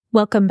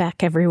Welcome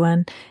back,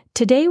 everyone.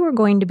 Today we're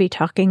going to be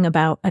talking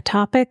about a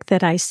topic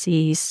that I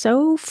see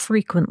so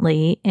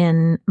frequently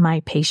in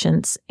my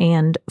patients,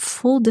 and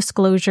full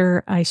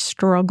disclosure, I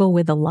struggle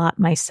with a lot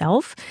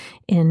myself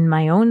in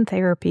my own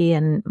therapy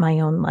and my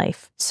own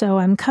life. So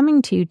I'm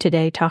coming to you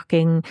today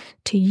talking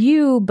to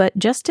you, but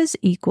just as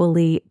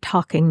equally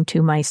talking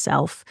to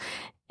myself.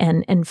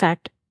 And in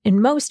fact, in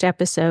most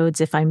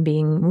episodes, if I'm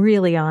being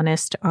really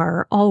honest,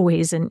 are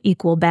always an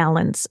equal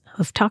balance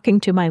of talking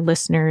to my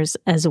listeners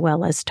as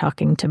well as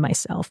talking to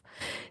myself.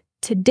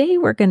 Today,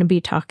 we're going to be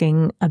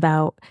talking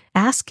about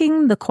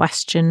asking the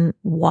question,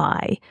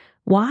 why?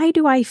 Why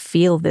do I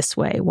feel this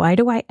way? Why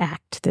do I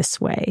act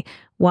this way?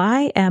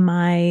 Why am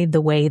I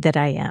the way that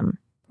I am?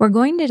 We're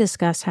going to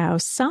discuss how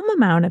some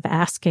amount of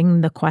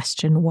asking the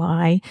question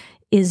why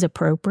is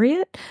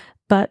appropriate,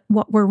 but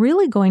what we're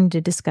really going to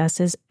discuss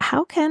is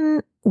how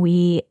can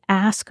we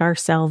ask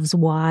ourselves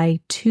why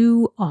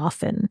too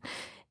often?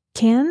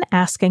 Can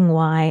asking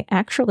why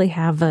actually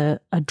have a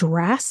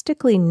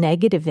drastically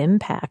negative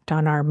impact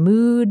on our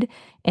mood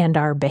and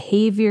our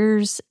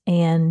behaviors,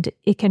 and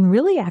it can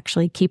really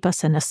actually keep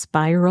us in a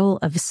spiral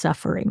of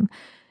suffering.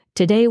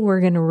 Today, we're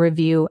going to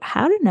review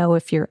how to know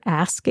if you're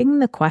asking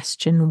the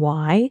question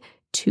why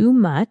too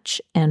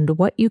much and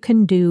what you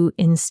can do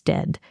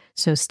instead.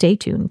 So stay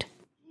tuned.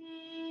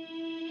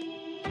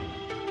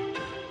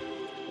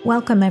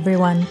 Welcome,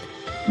 everyone.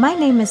 My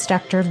name is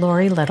Dr.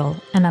 Lori Little,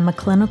 and I'm a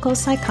clinical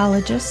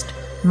psychologist,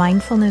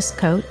 mindfulness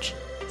coach,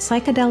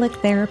 psychedelic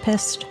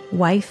therapist,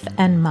 wife,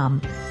 and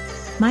mom.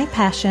 My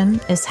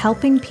passion is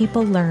helping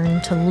people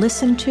learn to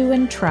listen to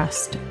and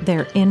trust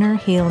their inner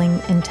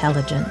healing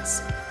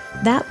intelligence,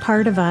 that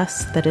part of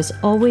us that is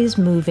always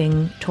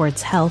moving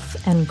towards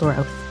health and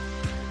growth.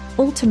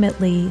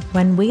 Ultimately,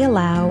 when we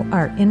allow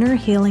our inner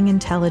healing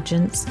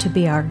intelligence to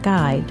be our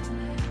guide,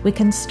 we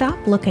can stop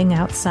looking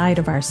outside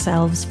of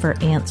ourselves for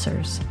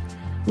answers.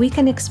 We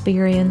can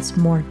experience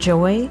more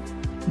joy,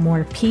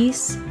 more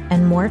peace,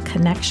 and more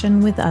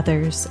connection with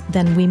others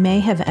than we may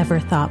have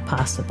ever thought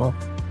possible.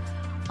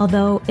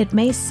 Although it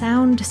may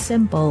sound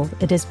simple,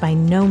 it is by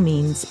no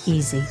means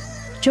easy.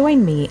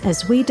 Join me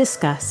as we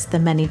discuss the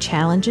many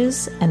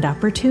challenges and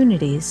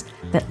opportunities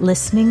that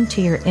listening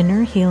to your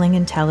inner healing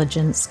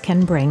intelligence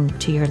can bring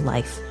to your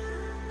life.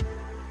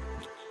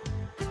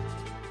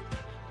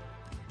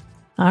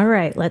 All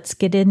right, let's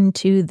get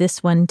into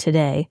this one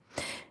today.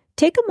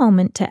 Take a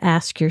moment to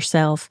ask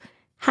yourself,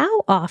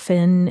 how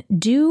often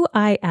do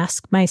I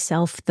ask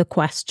myself the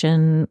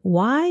question,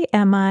 why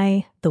am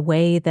I the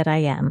way that I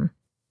am?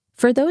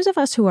 For those of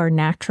us who are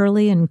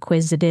naturally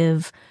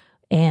inquisitive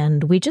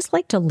and we just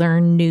like to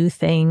learn new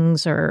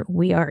things, or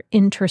we are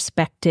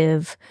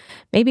introspective,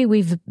 maybe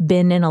we've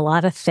been in a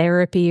lot of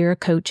therapy or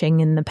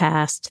coaching in the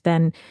past,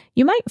 then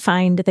you might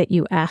find that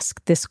you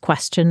ask this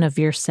question of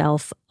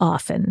yourself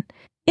often.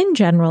 In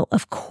general,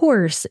 of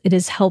course, it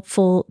is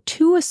helpful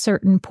to a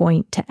certain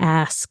point to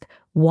ask,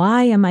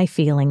 why am I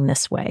feeling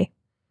this way?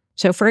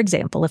 So, for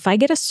example, if I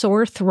get a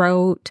sore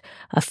throat,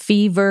 a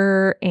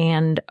fever,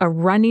 and a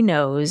runny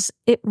nose,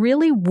 it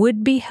really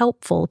would be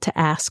helpful to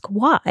ask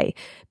why,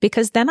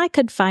 because then I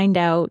could find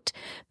out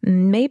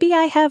maybe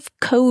I have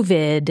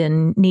COVID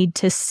and need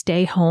to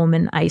stay home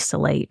and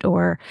isolate,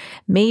 or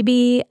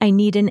maybe I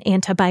need an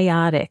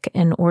antibiotic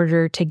in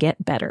order to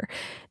get better.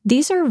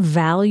 These are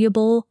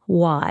valuable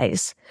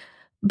whys.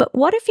 But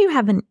what if you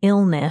have an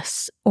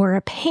illness or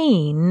a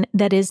pain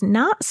that is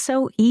not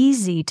so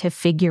easy to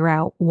figure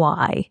out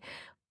why?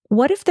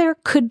 What if there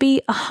could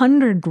be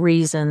 100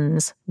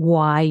 reasons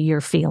why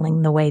you're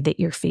feeling the way that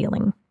you're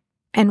feeling?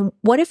 And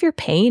what if your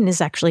pain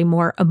is actually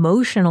more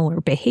emotional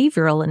or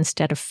behavioral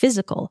instead of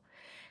physical?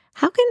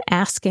 How can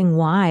asking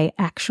why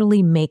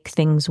actually make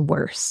things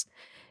worse?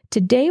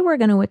 Today, we're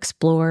going to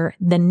explore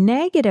the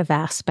negative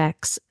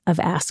aspects of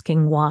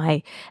asking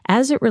why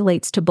as it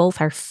relates to both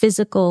our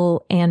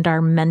physical and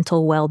our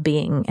mental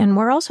well-being. And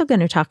we're also going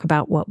to talk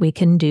about what we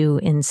can do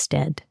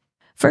instead.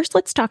 First,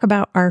 let's talk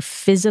about our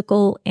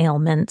physical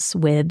ailments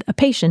with a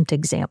patient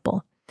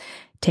example.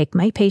 Take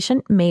my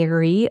patient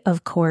Mary,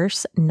 of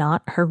course,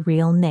 not her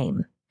real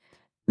name.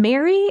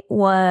 Mary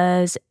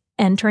was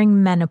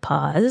entering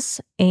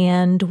menopause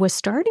and was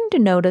starting to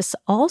notice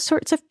all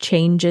sorts of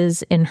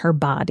changes in her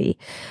body.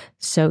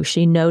 So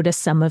she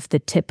noticed some of the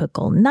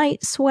typical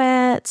night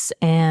sweats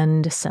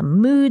and some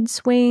mood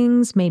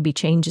swings, maybe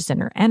changes in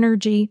her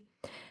energy.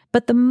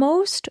 But the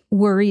most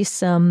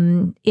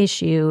worrisome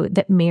issue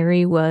that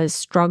Mary was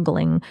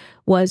struggling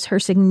was her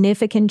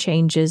significant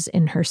changes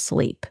in her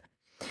sleep.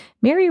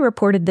 Mary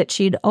reported that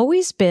she'd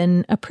always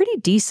been a pretty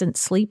decent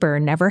sleeper,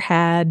 never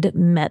had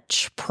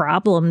much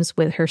problems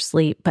with her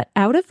sleep, but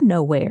out of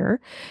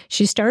nowhere,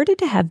 she started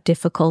to have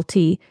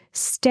difficulty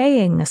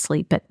staying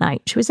asleep at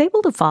night. She was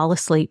able to fall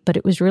asleep, but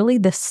it was really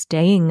the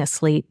staying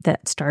asleep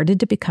that started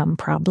to become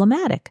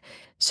problematic.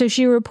 So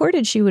she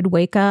reported she would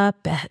wake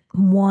up at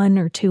 1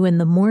 or 2 in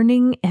the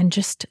morning and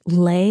just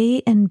lay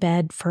in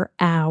bed for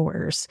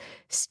hours,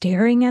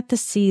 staring at the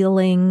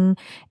ceiling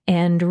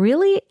and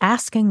really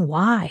asking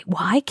why.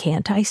 Why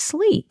can't I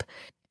sleep?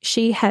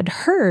 She had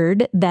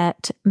heard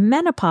that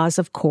menopause,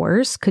 of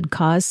course, could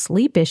cause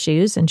sleep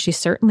issues, and she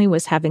certainly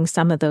was having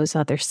some of those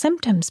other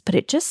symptoms, but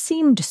it just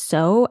seemed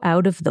so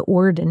out of the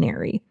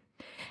ordinary.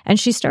 And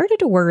she started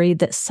to worry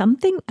that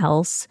something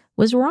else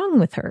was wrong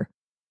with her.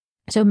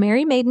 So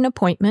Mary made an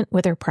appointment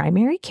with her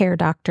primary care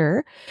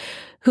doctor,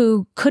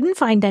 who couldn't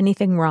find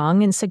anything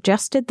wrong and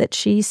suggested that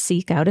she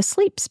seek out a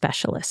sleep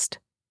specialist.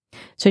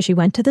 So she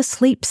went to the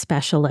sleep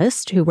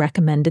specialist, who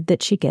recommended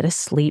that she get a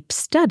sleep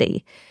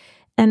study.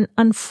 And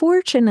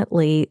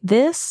unfortunately,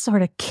 this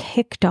sort of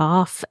kicked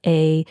off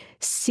a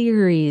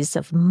series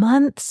of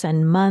months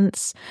and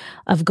months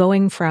of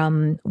going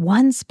from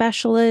one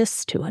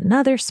specialist to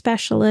another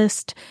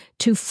specialist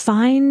to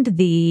find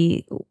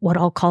what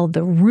I'll call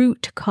the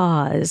root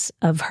cause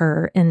of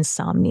her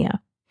insomnia.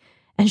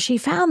 And she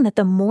found that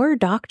the more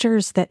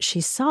doctors that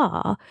she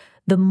saw,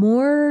 the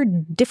more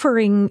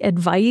differing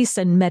advice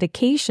and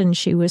medication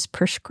she was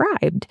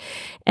prescribed.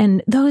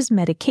 And those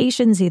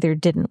medications either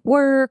didn't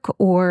work,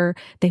 or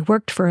they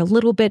worked for a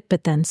little bit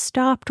but then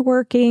stopped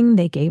working.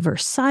 They gave her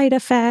side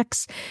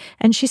effects.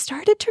 And she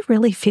started to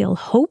really feel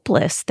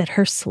hopeless that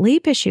her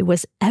sleep issue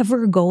was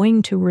ever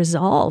going to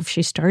resolve.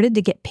 She started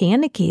to get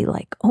panicky,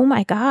 like, oh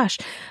my gosh,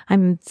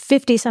 I'm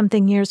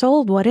 50-something years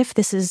old. What if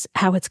this is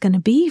how it's going to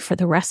be for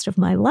the rest of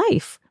my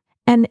life?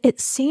 And it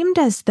seemed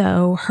as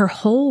though her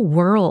whole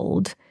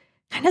world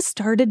kind of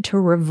started to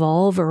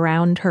revolve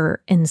around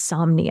her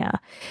insomnia.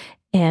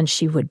 And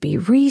she would be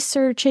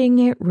researching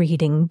it,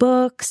 reading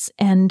books.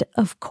 And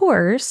of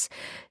course,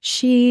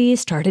 she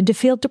started to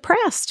feel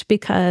depressed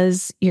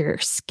because you're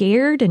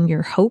scared and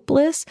you're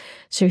hopeless.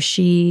 So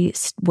she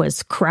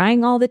was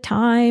crying all the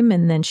time.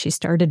 And then she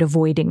started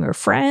avoiding her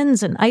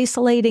friends and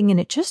isolating. And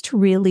it just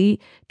really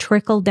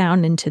trickled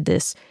down into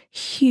this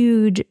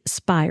huge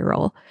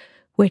spiral,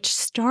 which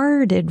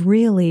started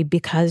really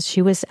because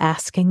she was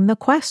asking the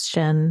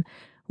question,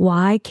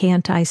 why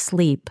can't I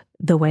sleep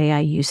the way I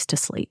used to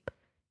sleep?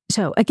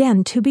 So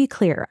again, to be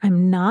clear,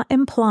 I'm not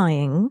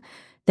implying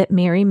that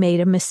Mary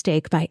made a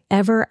mistake by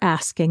ever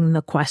asking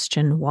the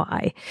question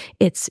why.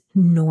 It's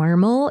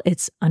normal,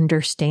 it's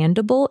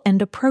understandable,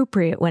 and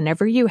appropriate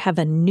whenever you have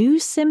a new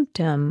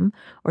symptom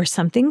or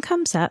something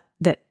comes up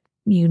that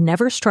you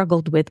never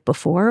struggled with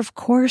before. Of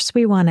course,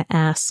 we want to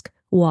ask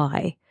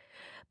why.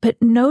 But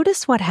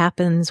notice what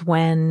happens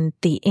when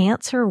the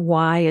answer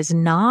why is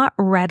not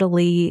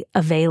readily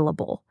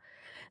available.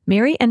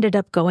 Mary ended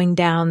up going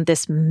down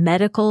this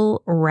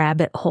medical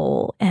rabbit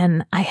hole.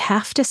 And I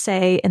have to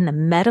say, in the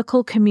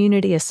medical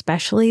community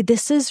especially,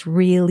 this is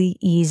really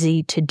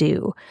easy to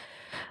do.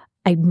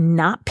 I'm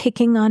not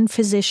picking on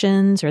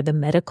physicians or the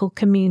medical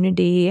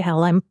community.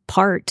 Hell, I'm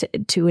part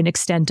to an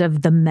extent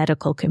of the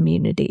medical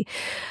community.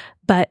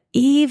 But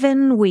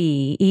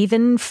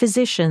even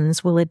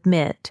physicians will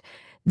admit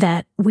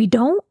that we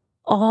don't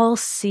all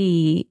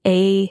see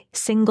a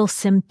single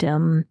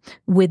symptom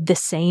with the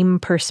same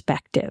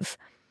perspective.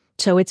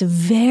 So it's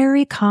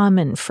very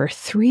common for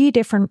 3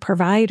 different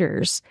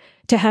providers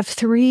to have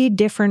 3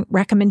 different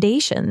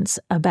recommendations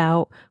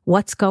about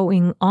what's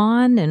going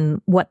on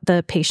and what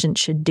the patient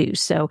should do.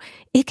 So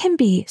it can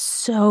be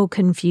so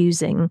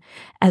confusing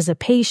as a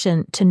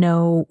patient to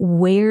know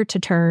where to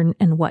turn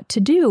and what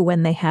to do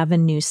when they have a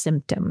new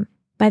symptom.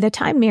 By the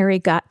time Mary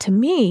got to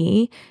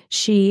me,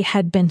 she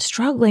had been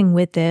struggling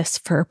with this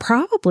for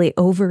probably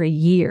over a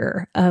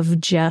year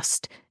of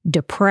just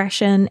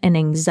depression and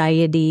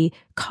anxiety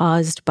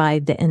caused by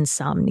the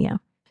insomnia.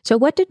 So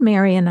what did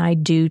Mary and I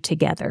do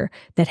together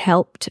that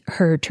helped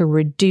her to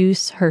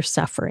reduce her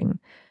suffering?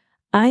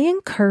 I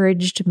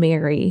encouraged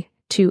Mary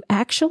to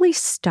actually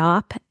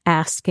stop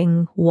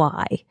asking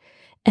why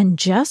and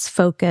just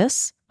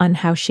focus on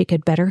how she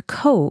could better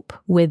cope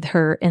with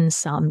her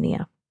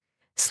insomnia.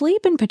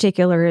 Sleep in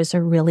particular is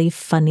a really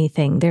funny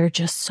thing. There are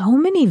just so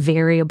many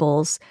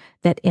variables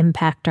that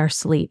impact our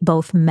sleep,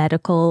 both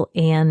medical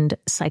and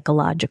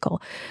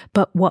psychological.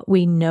 But what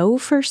we know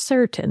for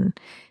certain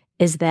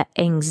is that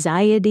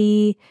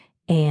anxiety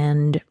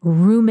and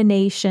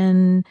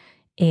rumination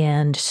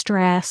and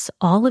stress,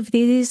 all of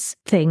these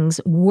things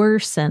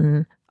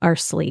worsen our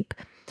sleep.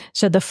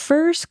 So the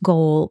first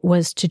goal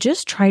was to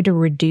just try to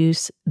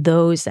reduce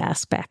those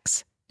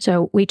aspects.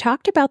 So we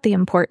talked about the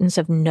importance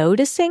of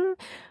noticing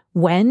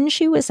when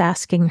she was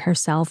asking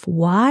herself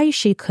why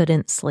she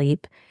couldn't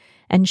sleep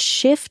and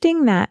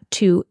shifting that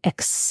to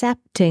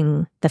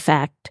accepting the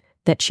fact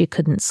that she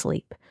couldn't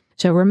sleep.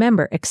 So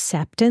remember,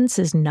 acceptance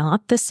is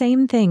not the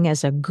same thing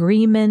as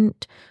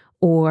agreement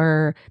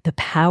or the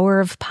power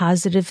of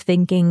positive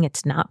thinking.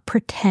 It's not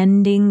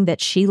pretending that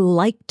she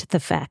liked the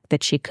fact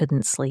that she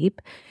couldn't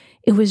sleep.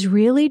 It was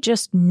really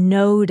just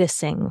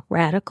noticing.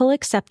 Radical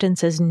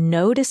acceptance is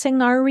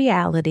noticing our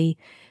reality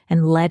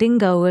and letting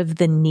go of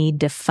the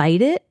need to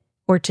fight it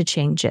or to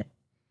change it.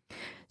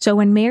 So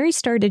when Mary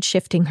started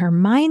shifting her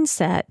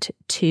mindset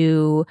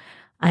to,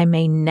 I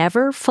may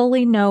never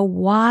fully know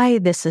why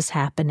this is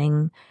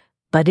happening,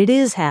 but it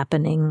is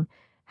happening,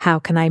 how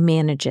can I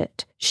manage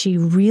it? She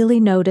really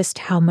noticed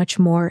how much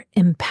more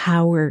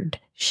empowered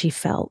she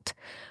felt.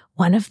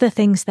 One of the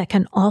things that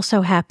can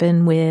also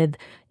happen with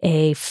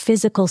a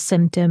physical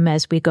symptom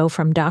as we go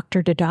from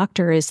doctor to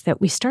doctor is that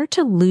we start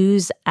to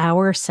lose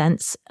our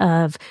sense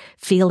of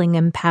feeling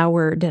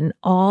empowered, and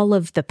all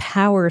of the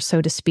power,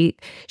 so to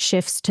speak,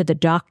 shifts to the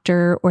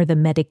doctor or the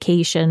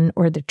medication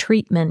or the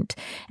treatment,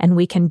 and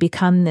we can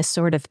become this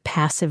sort of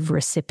passive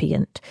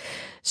recipient.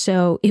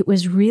 So it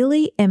was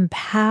really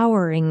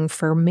empowering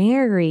for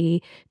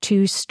Mary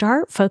to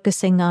start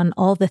focusing on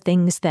all the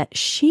things that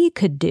she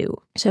could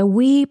do. So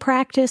we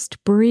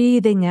practiced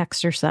breathing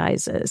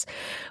exercises.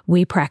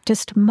 We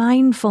practiced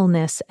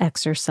mindfulness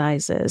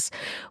exercises.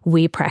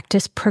 We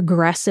practiced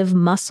progressive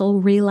muscle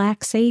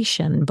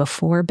relaxation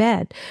before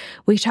bed.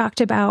 We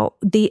talked about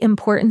the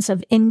importance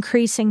of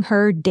increasing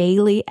her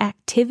daily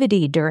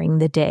activity during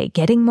the day,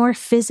 getting more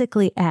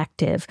physically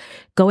active,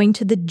 going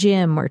to the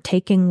gym or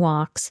taking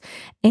walks,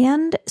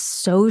 and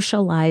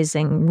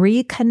socializing,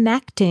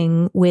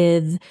 reconnecting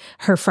with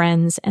her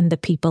friends and the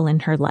people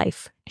in her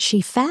life.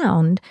 She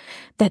found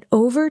that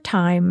over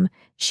time,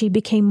 she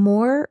became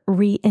more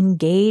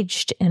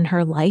re-engaged in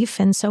her life.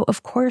 And so,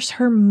 of course,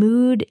 her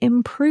mood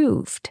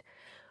improved.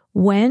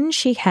 When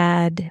she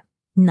had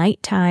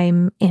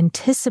nighttime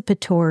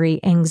anticipatory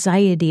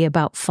anxiety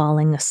about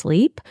falling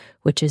asleep,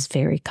 which is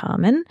very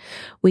common,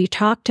 we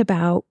talked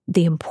about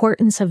the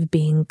importance of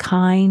being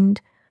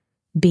kind,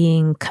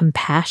 being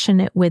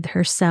compassionate with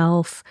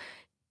herself,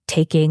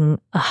 taking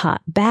a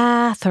hot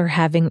bath or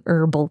having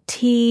herbal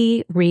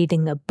tea,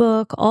 reading a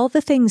book, all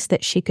the things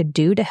that she could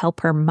do to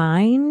help her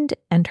mind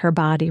and her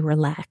body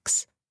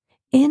relax.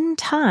 In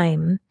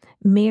time,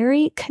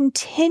 Mary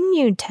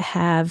continued to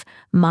have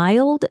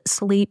mild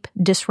sleep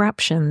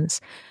disruptions,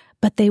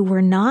 but they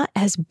were not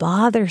as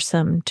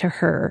bothersome to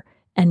her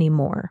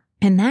anymore.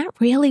 And that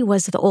really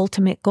was the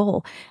ultimate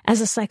goal. As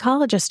a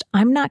psychologist,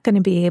 I'm not going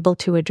to be able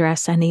to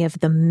address any of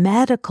the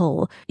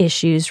medical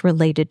issues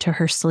related to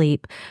her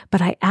sleep, but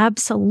I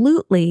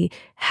absolutely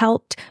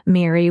helped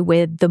Mary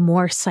with the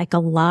more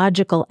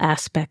psychological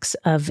aspects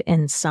of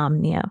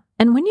insomnia.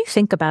 And when you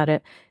think about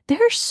it,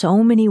 there are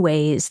so many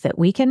ways that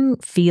we can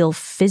feel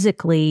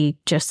physically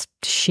just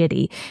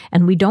shitty,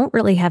 and we don't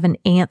really have an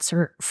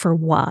answer for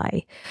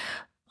why.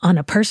 On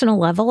a personal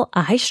level,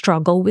 I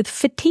struggle with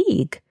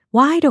fatigue.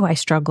 Why do I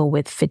struggle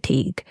with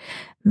fatigue?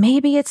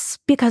 Maybe it's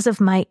because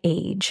of my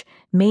age.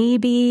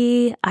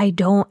 Maybe I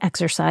don't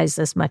exercise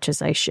as much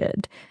as I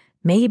should.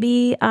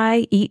 Maybe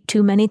I eat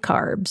too many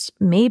carbs.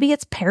 Maybe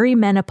it's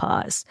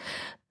perimenopause.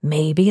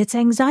 Maybe it's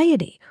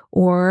anxiety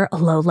or a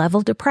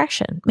low-level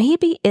depression.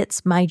 Maybe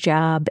it's my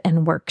job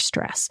and work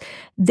stress.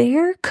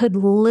 There could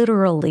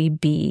literally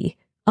be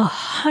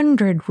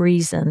 100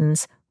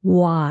 reasons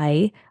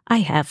why I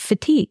have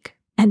fatigue.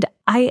 And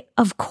I,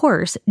 of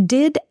course,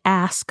 did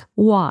ask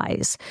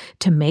Wise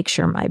to make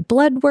sure my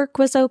blood work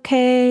was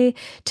okay,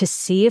 to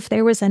see if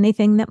there was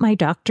anything that my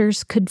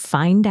doctors could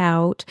find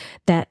out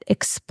that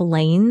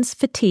explains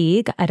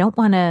fatigue. I don't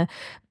want to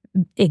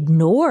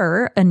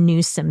ignore a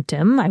new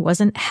symptom. I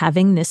wasn't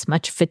having this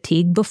much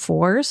fatigue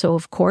before. So,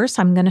 of course,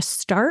 I'm going to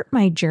start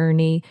my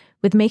journey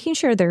with making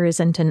sure there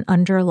isn't an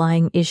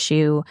underlying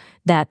issue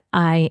that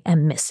I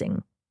am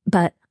missing.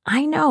 But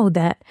I know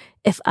that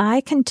if I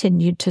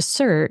continued to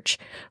search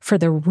for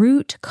the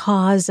root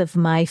cause of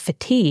my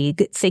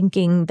fatigue,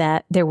 thinking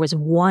that there was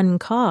one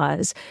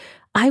cause,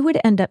 I would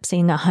end up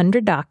seeing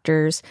 100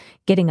 doctors,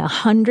 getting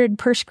 100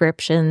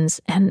 prescriptions.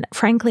 And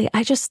frankly,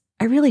 I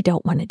really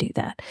don't want to do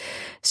that.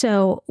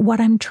 So what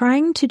I'm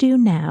trying to do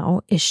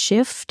now is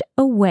shift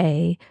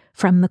away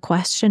from the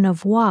question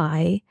of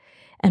why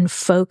and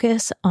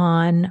focus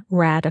on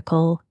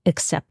radical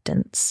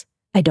acceptance.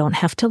 I don't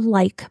have to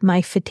like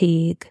my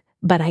fatigue,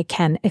 but I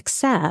can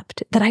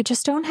accept that I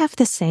just don't have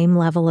the same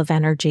level of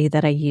energy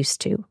that I used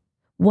to.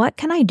 What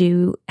can I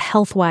do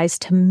health-wise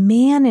to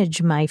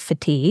manage my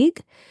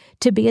fatigue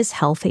to be as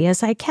healthy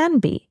as I can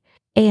be?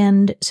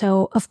 And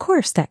so, of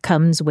course, that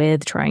comes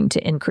with trying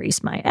to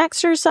increase my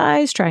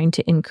exercise, trying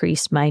to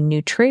increase my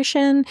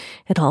nutrition.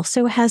 It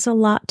also has a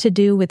lot to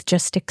do with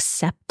just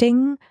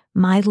accepting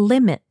my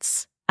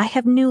limits. I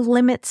have new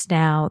limits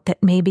now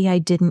that maybe I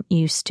didn't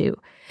used to.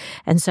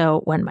 And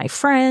so when my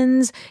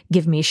friends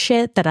give me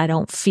shit that I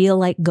don't feel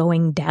like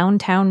going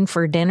downtown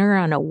for dinner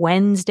on a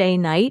Wednesday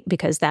night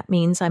because that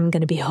means I'm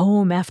going to be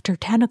home after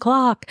 10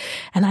 o'clock.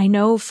 And I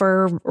know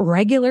for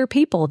regular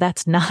people,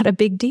 that's not a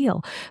big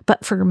deal.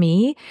 But for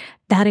me,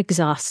 that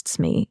exhausts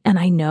me. And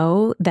I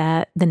know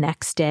that the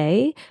next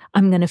day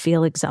I'm going to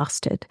feel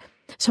exhausted.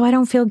 So I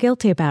don't feel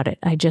guilty about it.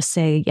 I just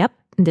say, yep,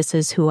 this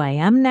is who I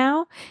am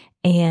now.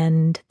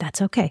 And that's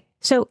okay.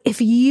 So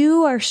if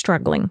you are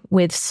struggling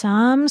with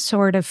some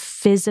sort of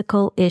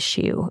physical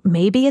issue,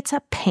 maybe it's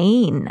a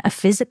pain, a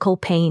physical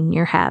pain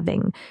you're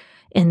having,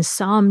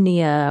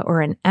 insomnia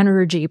or an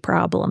energy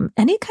problem,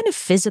 any kind of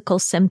physical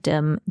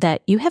symptom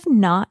that you have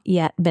not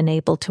yet been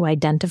able to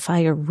identify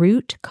a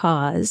root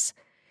cause,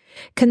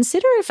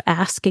 consider if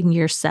asking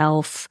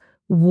yourself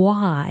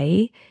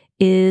why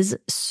is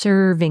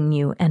serving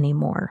you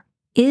anymore.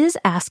 Is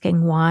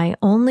asking why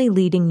only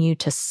leading you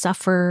to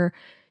suffer,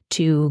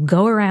 to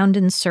go around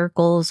in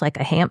circles like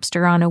a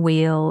hamster on a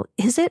wheel?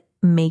 Is it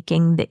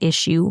making the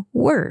issue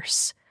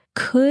worse?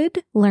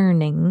 Could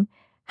learning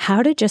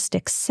how to just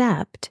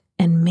accept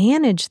and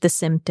manage the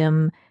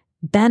symptom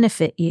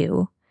benefit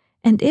you?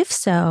 And if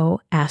so,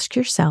 ask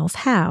yourself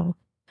how.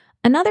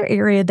 Another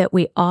area that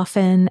we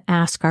often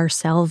ask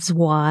ourselves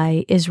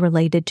why is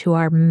related to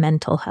our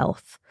mental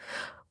health.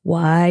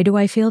 Why do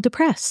I feel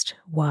depressed?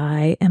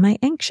 Why am I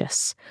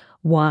anxious?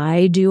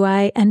 Why do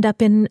I end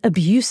up in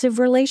abusive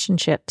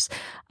relationships?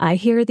 I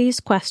hear these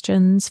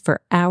questions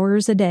for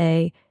hours a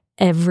day,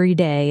 every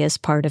day as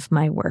part of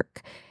my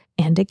work.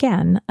 And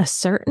again, a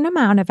certain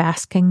amount of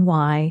asking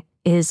why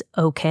is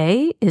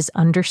okay, is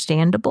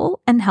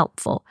understandable, and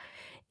helpful.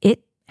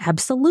 It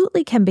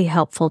absolutely can be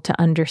helpful to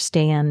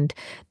understand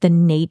the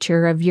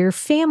nature of your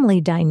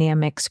family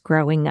dynamics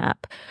growing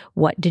up.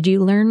 What did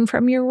you learn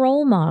from your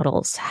role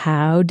models?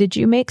 How did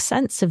you make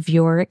sense of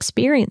your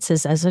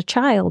experiences as a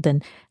child?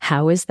 And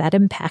how is that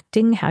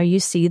impacting how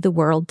you see the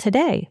world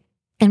today?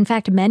 In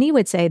fact, many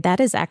would say that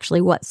is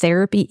actually what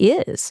therapy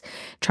is,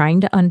 trying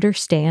to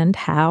understand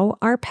how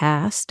our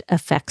past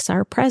affects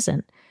our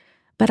present.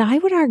 But I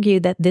would argue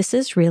that this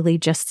is really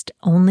just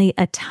only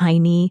a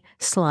tiny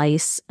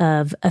slice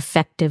of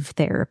effective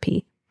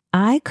therapy.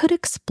 I could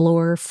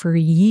explore for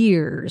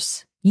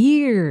years,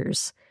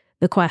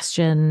 the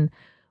question,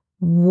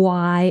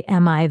 why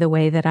am I the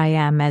way that I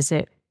am as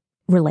it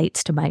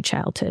relates to my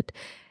childhood?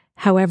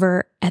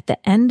 However, at the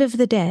end of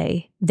the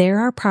day, there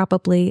are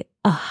probably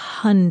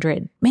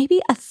 100,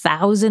 maybe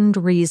 1,000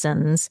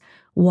 reasons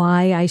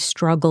why I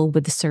struggle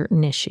with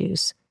certain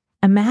issues.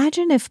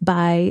 Imagine if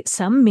by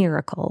some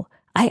miracle,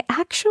 I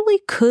actually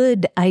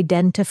could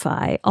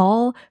identify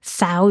all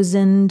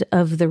 1,000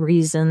 of the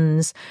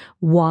reasons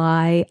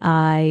why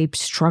I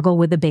struggle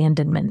with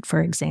abandonment,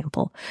 for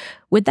example.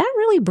 Would that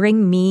really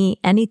bring me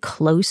any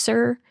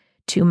closer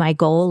to my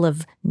goal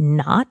of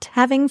not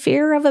having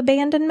fear of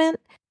abandonment?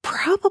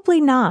 Probably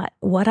not.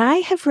 What I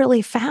have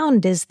really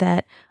found is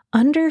that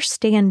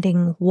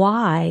understanding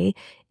why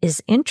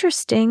is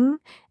interesting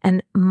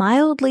and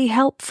mildly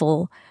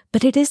helpful,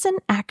 but it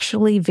isn't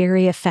actually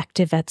very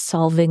effective at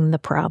solving the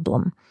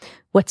problem.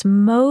 What's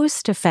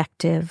most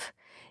effective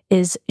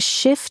is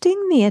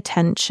shifting the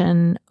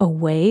attention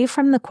away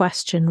from the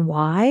question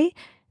why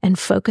and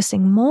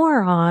focusing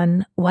more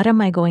on what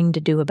am I going to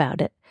do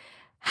about it?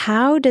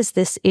 How does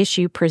this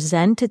issue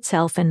present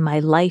itself in my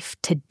life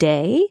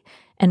today?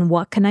 And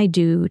what can I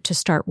do to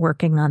start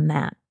working on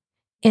that?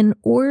 In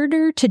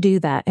order to do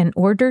that, in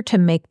order to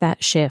make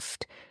that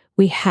shift,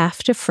 we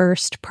have to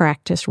first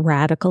practice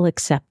radical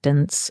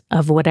acceptance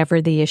of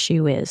whatever the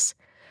issue is.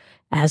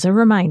 As a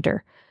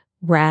reminder,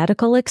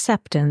 radical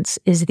acceptance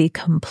is the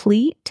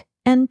complete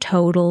and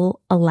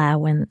total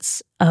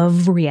allowance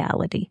of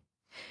reality.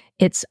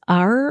 It's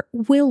our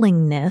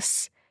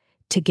willingness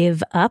to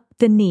give up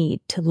the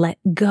need, to let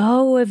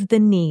go of the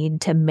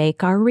need to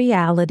make our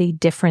reality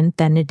different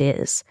than it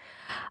is.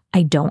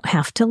 I don't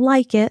have to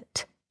like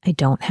it. I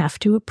don't have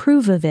to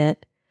approve of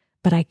it,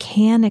 but I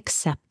can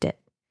accept it.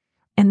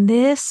 And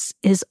this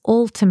is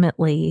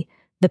ultimately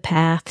the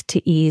path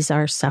to ease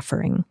our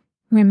suffering.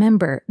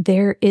 Remember,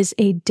 there is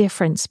a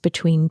difference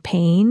between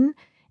pain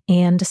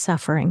and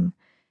suffering.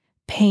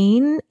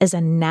 Pain is a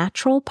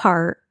natural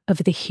part of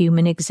the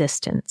human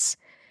existence.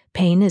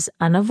 Pain is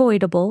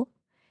unavoidable,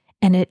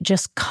 and it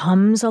just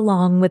comes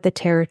along with the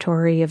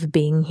territory of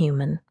being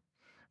human.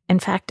 In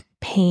fact,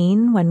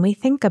 pain, when we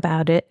think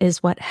about it,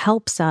 is what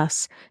helps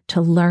us to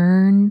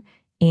learn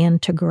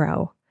and to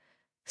grow.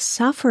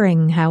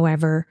 Suffering,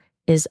 however,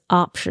 is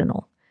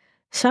optional.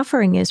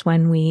 Suffering is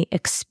when we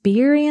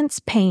experience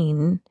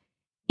pain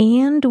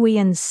and we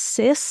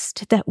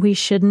insist that we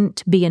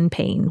shouldn't be in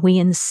pain. We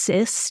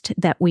insist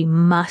that we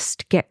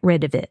must get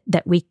rid of it,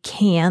 that we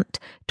can't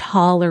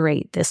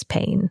tolerate this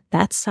pain.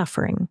 That's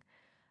suffering.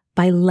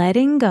 By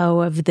letting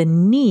go of the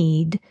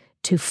need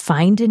to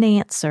find an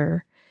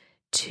answer,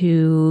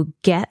 to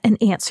get an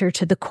answer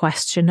to the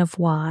question of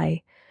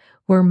why,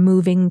 we're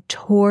moving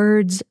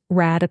towards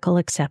radical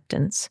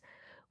acceptance,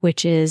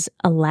 which is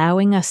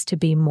allowing us to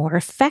be more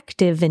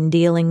effective in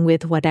dealing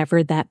with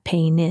whatever that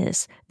pain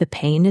is. The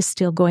pain is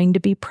still going to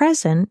be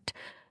present,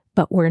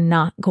 but we're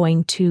not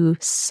going to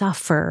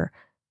suffer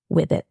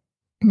with it.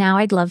 Now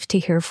I'd love to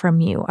hear from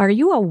you. Are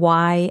you a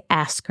why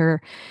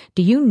asker?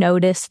 Do you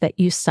notice that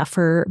you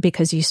suffer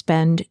because you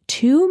spend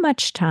too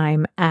much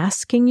time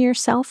asking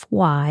yourself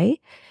why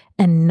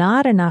and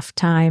not enough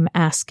time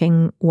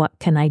asking, what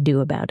can I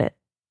do about it?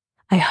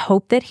 I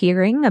hope that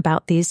hearing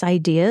about these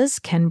ideas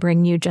can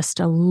bring you just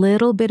a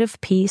little bit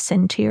of peace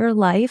into your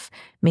life,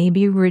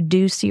 maybe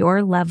reduce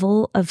your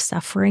level of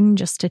suffering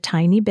just a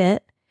tiny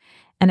bit.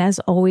 And as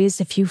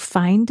always, if you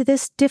find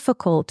this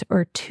difficult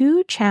or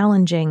too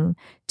challenging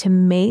to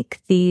make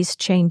these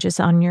changes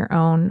on your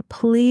own,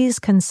 please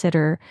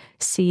consider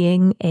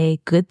seeing a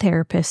good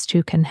therapist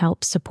who can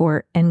help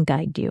support and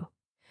guide you.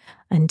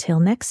 Until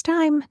next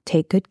time,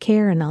 take good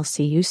care and I'll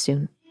see you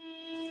soon.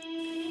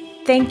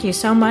 Thank you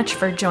so much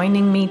for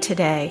joining me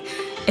today.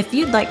 If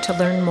you'd like to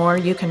learn more,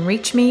 you can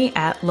reach me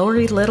at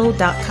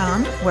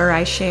LoriLittle.com, where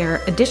I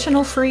share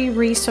additional free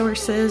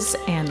resources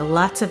and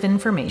lots of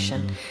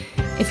information.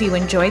 If you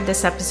enjoyed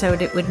this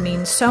episode, it would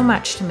mean so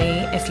much to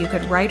me if you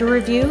could write a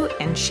review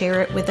and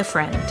share it with a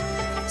friend.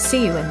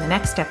 See you in the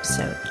next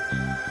episode.